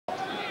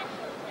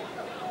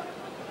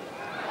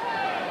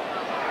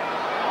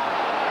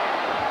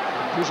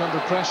Andrews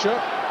under pressure.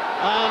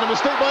 And a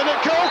mistake by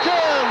Nick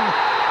Colkin!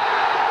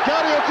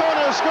 Gary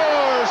O'Connor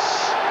scores!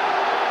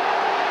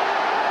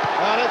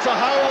 And it's a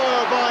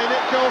howler by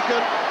Nick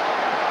Colkin.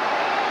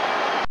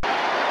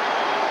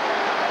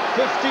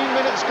 15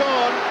 minutes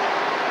gone.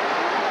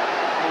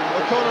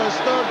 O'Connor's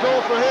third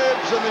goal for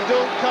Hibs, and they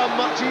don't come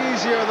much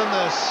easier than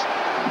this.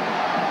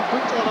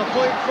 Put on a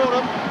plate for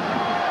him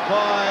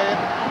by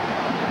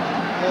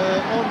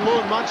on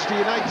loan Manchester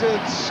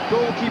United's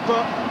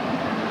goalkeeper.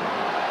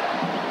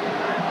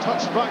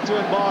 Touched back to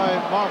him by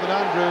Marvin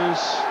Andrews.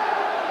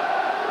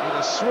 Had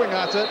a swing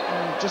at it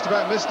and just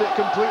about missed it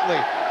completely.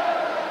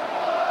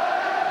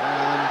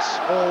 And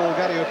all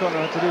Gary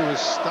O'Connor had to do was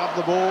stab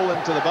the ball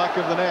into the back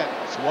of the net.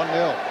 It's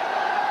 1-0.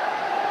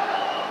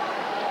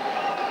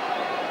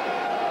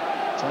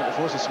 Trying to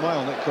force a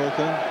smile, Nick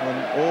Colkin, when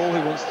all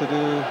he wants to do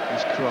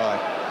is cry.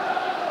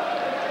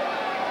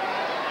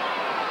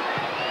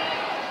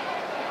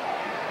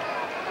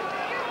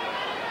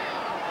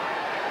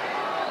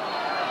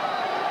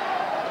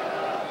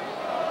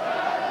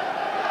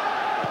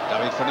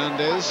 David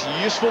Fernandez,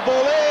 useful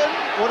ball in.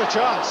 What a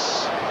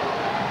chance.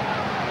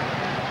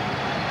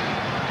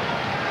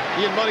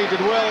 Ian Murray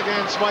did well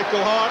against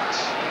Michael Hart.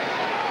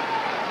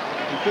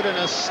 He put in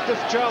a stiff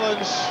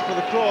challenge for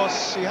the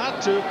cross. He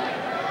had to,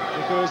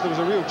 because there was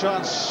a real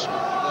chance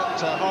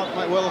that Hart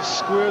might well have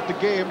squared the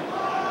game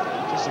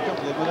just a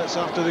couple of minutes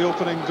after the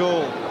opening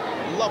goal.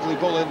 Lovely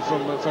ball in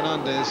from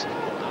Fernandez,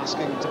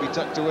 asking to be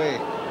tucked away.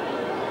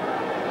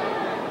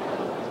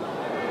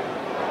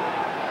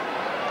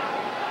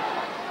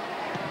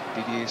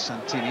 Didier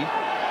Santini,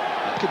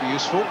 that could be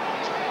useful.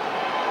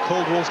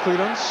 Caldwell's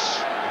clearance.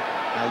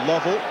 Now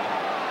Lovell,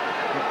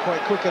 not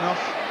quite quick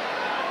enough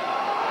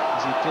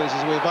as he plays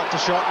his way back to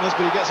sharpness,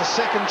 but he gets a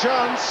second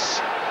chance.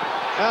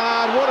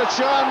 And what a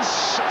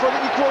chance for the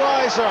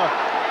equaliser,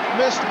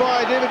 missed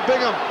by David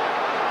Bingham.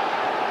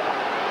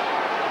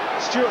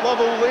 Stuart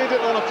Lovell laid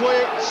it on a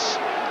plate,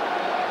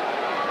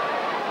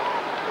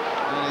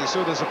 and he's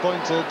so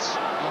disappointed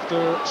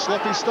after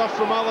sloppy stuff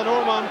from Alan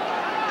Orman.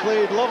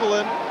 Played Lovell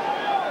in,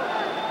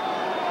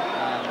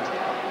 and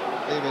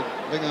David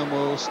Bingham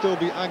will still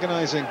be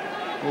agonising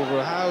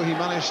over how he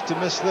managed to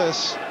miss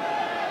this.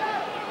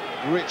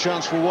 Great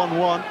chance for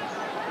 1-1.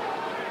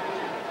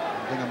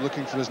 Bingham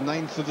looking for his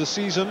 9th of the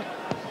season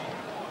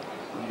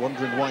and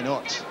wondering why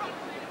not.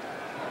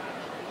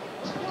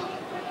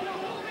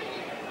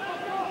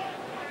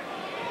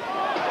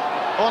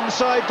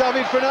 Onside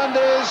David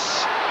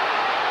Fernandez.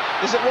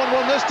 Is it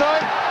 1-1 this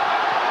time?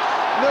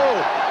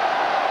 No.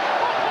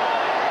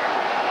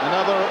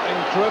 Another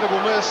incredible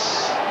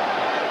miss.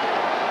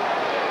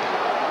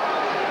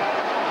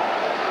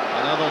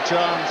 Another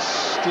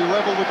chance to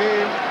level the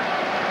game.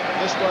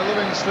 Missed by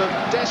Livingston.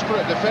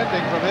 Desperate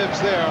defending from Hibs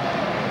there.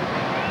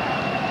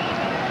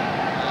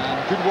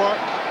 Good work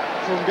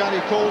from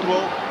Gary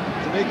Caldwell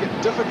to make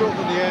it difficult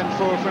in the end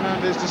for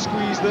Fernandez to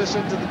squeeze this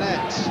into the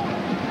net.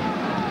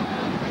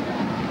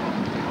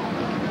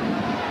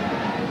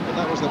 But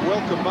that was the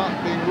welcome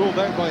mat being rolled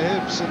out by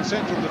Hibs in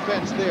central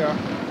defence there.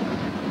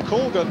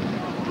 Colgan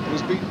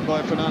was beaten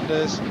by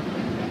Fernandez,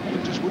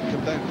 but just wouldn't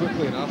come down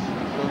quickly enough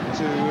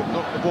to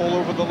knock the ball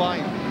over the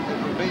line.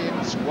 It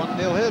remains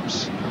 1-0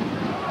 Hibs.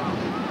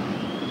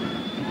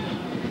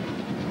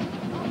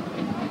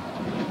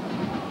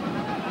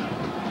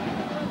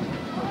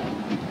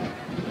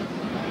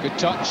 Good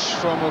touch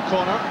from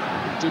O'Connor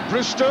to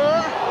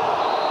Brewster.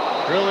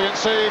 Brilliant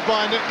save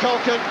by Nick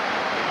Colkin.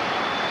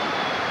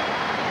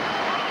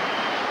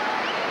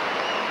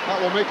 That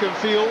will make him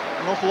feel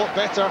an awful lot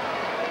better,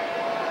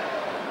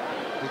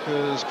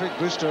 because Craig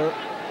Brewster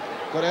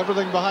got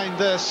everything behind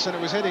this, and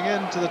it was heading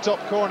into the top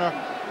corner.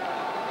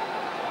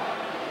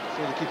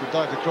 Before the keeper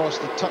dived across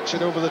to touch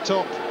it over the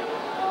top.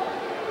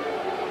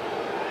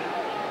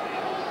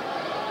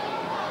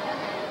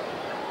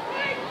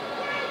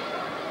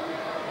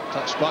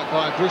 Touched back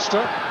by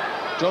Brewster.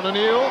 John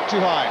O'Neill, too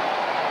high.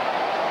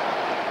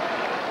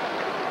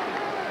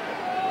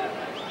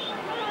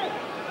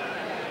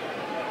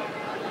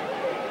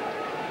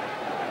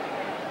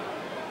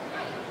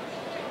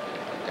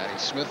 Gary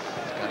Smith,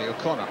 Gary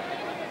O'Connor.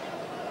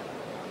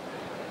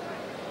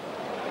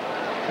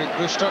 Craig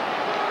Brewster.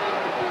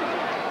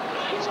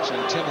 Such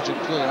an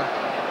intelligent player.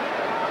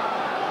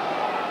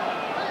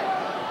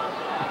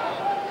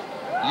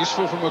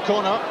 Useful from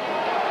O'Connor.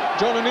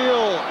 John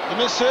O'Neill, the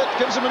miss hit,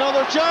 gives him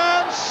another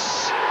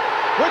chance,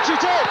 which he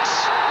takes.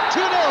 2-0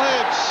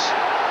 Hibs,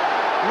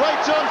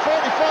 right on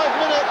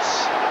 45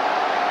 minutes.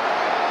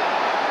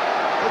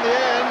 In the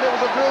end, it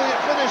was a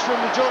brilliant finish from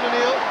John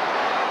O'Neill.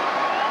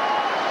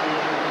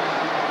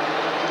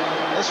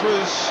 This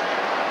was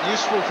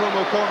useful from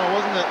O'Connor,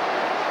 wasn't it?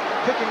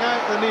 Picking out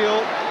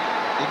O'Neill,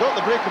 he got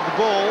the break of the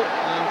ball,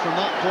 and from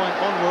that point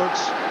onwards,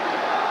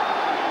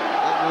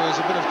 it was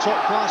a bit of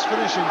top-class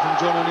finishing from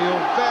John O'Neill.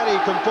 Very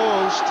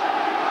composed,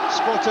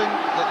 spotting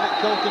that Nick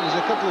Colkin was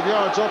a couple of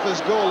yards off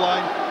his goal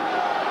line,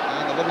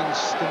 and the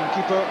Livingston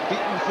keeper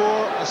beaten for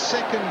a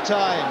second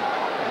time,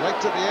 right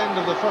at the end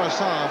of the first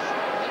half.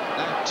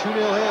 Now 2-0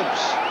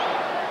 Hibs.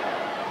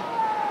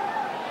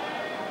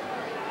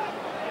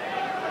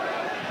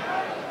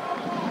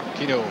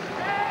 Kino,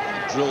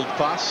 drilled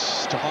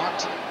pass to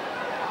Hart.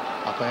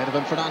 Up ahead of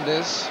him,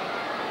 Fernandez.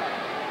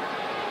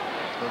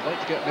 They'd like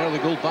to get an early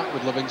goal back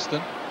with Livingston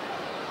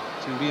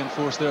to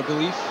reinforce their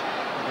belief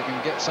that they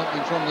can get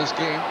something from this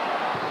game.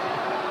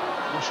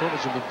 No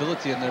shortage of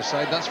ability in their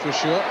side, that's for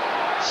sure.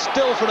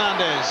 Still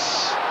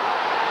Fernandez.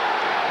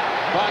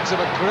 Bags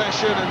of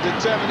aggression and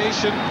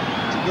determination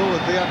to go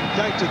with the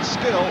undoubted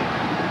skill.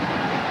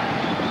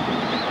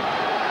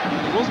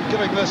 And he wasn't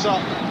giving this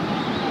up.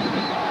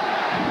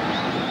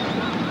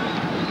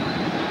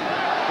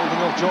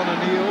 Holding off John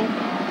O'Neill.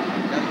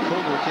 Gary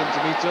Caldwell came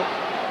to meet him.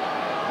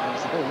 And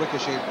as the ball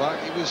ricocheted back,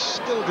 he was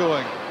still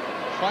going.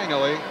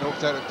 Finally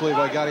knocked out at play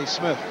by Gary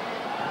Smith.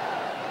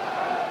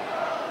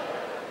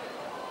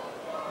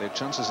 They had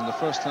chances in the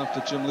first half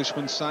to Jim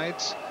Leishman's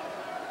sides.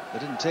 They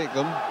didn't take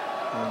them,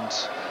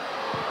 and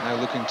now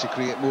looking to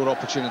create more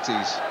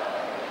opportunities.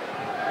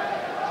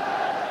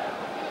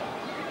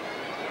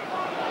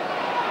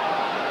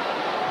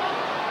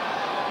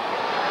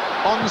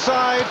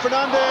 Onside,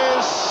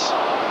 Fernandez.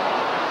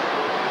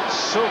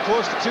 So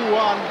close to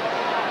 2-1.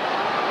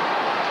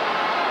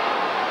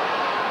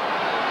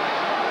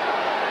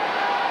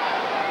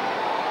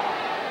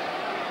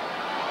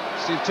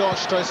 Steve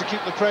Tosh tries to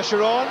keep the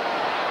pressure on.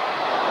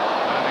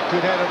 And a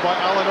good header by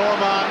Alan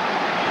Orman.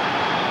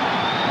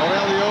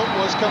 Aurelio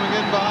was coming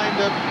in behind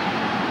him.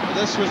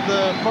 This was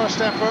the first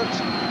effort.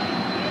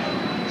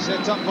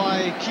 Set up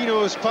by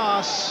Kino's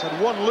pass.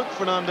 Had one look,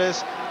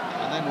 Fernandez,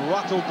 and then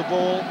rattled the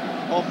ball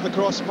off the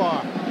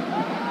crossbar.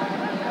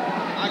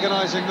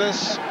 Agonising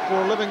this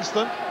for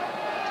Livingston,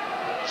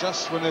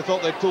 just when they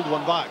thought they'd pulled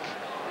one back.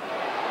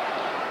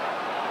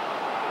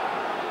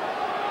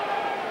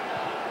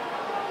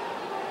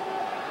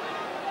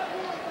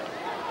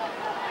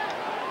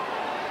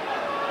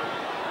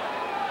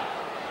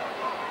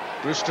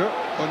 Brewster,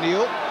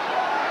 O'Neill,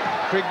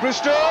 Craig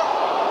Brewster,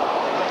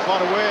 not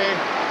far away.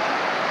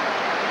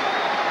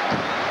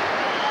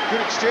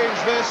 Good exchange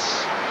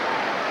this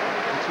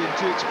between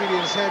two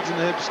experienced heads in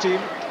the Hibs team,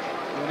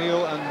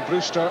 O'Neill and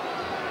Brewster,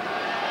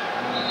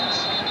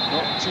 and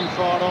not too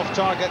far off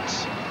target.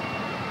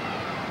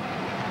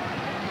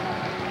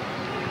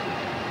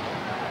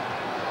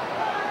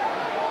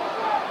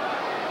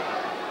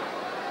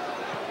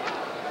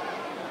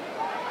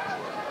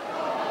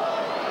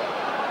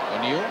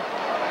 O'Neill.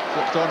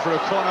 Flipped on for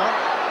O'Connor.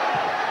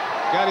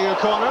 Gary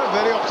O'Connor,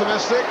 very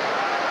optimistic.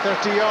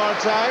 30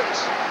 yards out.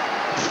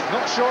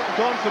 Not short in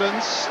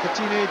confidence, the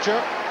teenager.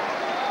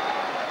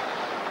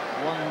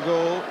 One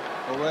goal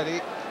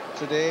already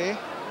today.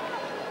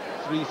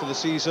 3 for the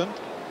season.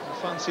 I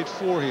fancied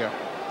 4 here.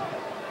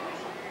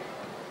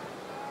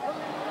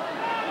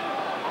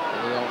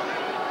 Way off,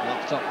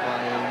 locked up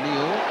by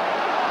O'Neill.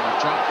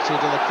 And Jack to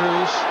De La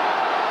Cruz.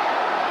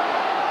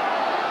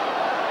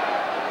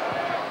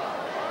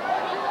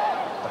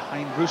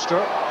 Behind Brewster,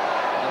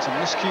 that's a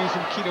miscue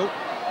from Kino.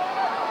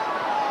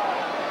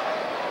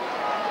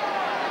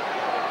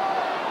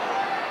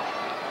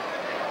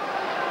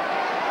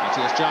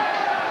 Matthias Jack,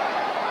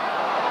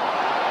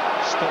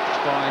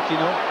 stopped by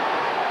Kino.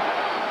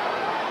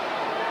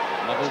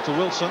 Level to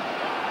Wilson.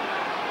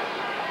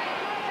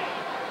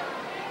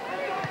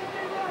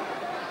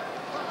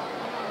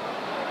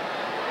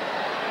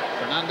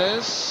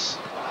 Fernandez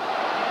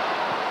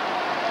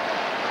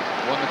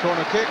won the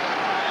corner kick.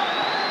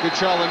 Good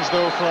challenge,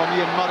 though, from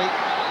Ian Murray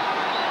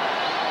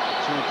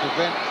to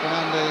prevent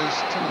Fernandez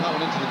turning that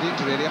one into the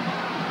danger area.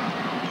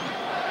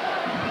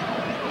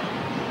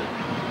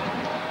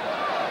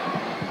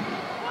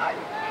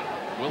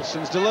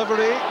 Wilson's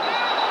delivery.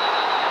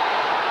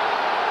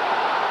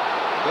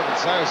 David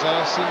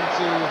Sousa seemed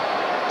to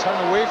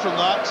turn away from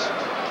that.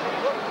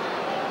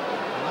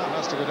 And that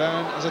has to go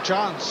down as a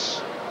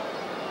chance.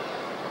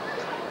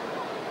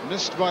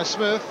 Missed by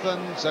Smith,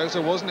 and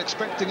Sousa wasn't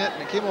expecting it,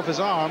 and it came off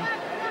his arm.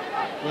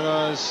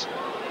 Whereas,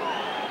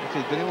 if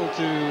he'd been able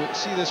to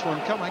see this one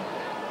coming,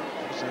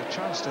 there's a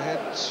chance to hit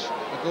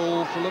a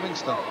goal for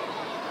Livingston.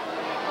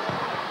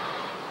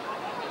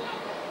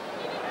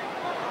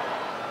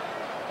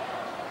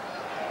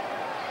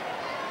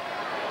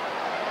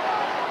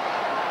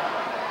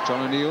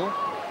 John O'Neill,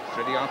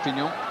 Freddie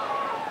Arpignon.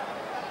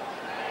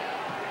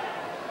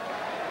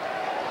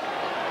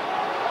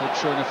 Hope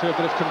showing a fair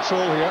bit of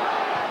control here.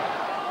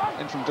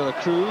 In from De La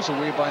Cruz,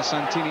 away by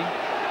Santini.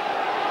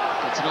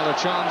 It's another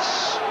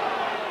chance.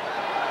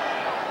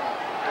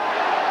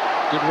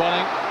 Good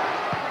running.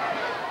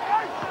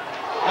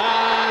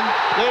 And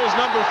there's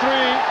number 3.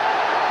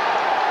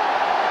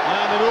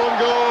 And an own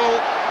goal.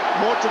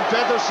 Morten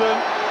Pedersen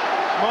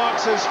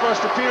marks his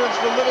first appearance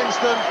for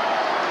Livingston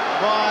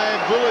by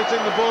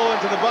bulleting the ball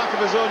into the back of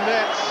his own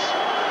net.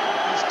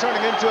 It's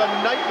turning into a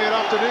nightmare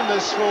afternoon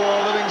this for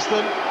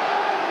Livingston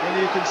when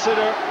you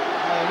consider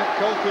Nick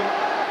Culkin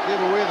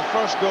gave away the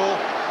first goal.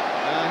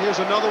 And here's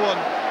another one.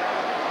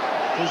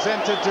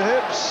 Presented to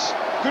Hibs.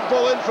 Good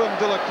ball in from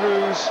De La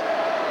Cruz.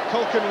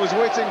 Culkin was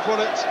waiting for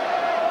it,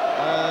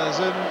 as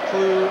in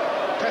flew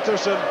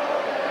Pedersen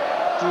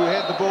to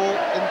head the ball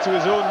into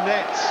his own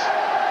net.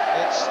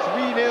 It's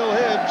 3-0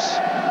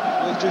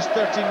 Hibs with just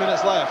 13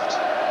 minutes left.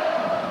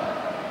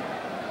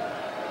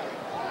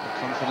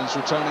 Confidence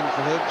returning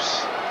for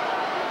Hibs.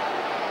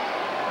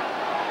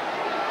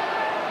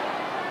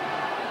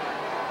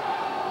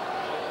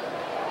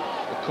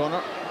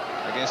 O'Connor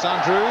against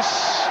Andrews.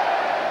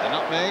 The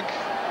nutmeg.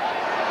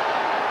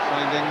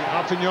 Finding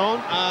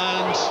Arpignon,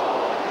 and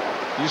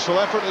useful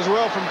effort as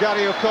well from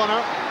Gary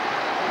O'Connor.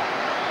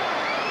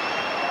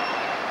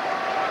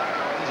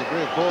 He's a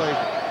great boy.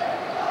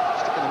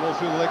 Sticking the ball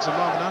through the legs of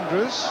Marvin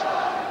Andrews.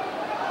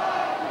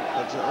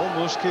 But it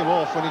almost came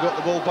off when he got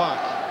the ball back.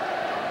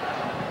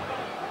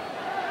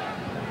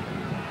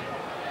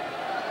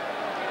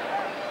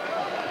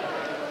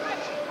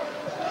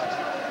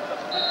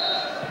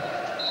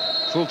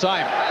 Full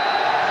time.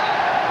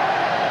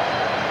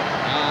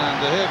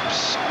 And the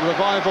Hibs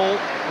revival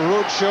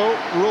roadshow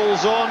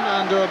rolls on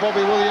under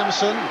Bobby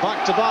Williamson.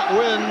 Back-to-back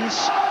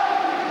wins,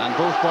 and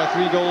both by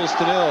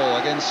 3-0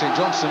 against St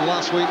Johnstone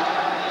last week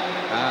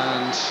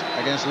and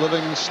against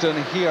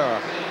Livingston here.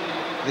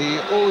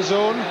 The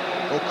O-zone,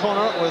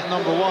 O'Connor with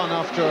 #1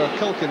 after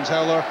Kilkin's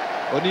howler,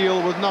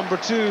 O'Neill with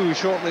 #2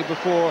 shortly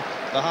before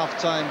the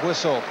half-time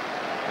whistle.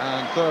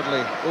 And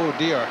thirdly, oh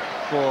dear,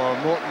 for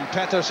Morten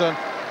Pettersson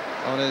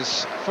on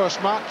his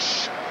first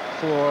match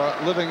for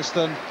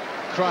Livingston,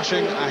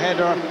 crashing a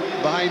header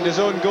behind his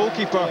own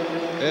goalkeeper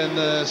in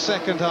the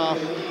second half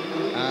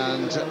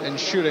and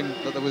ensuring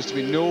that there was to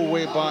be no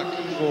way back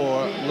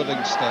for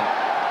Livingston.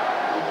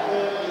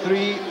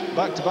 3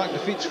 back-to-back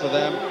defeats for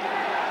them,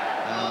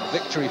 and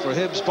victory for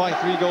Hibs by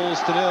 3-0.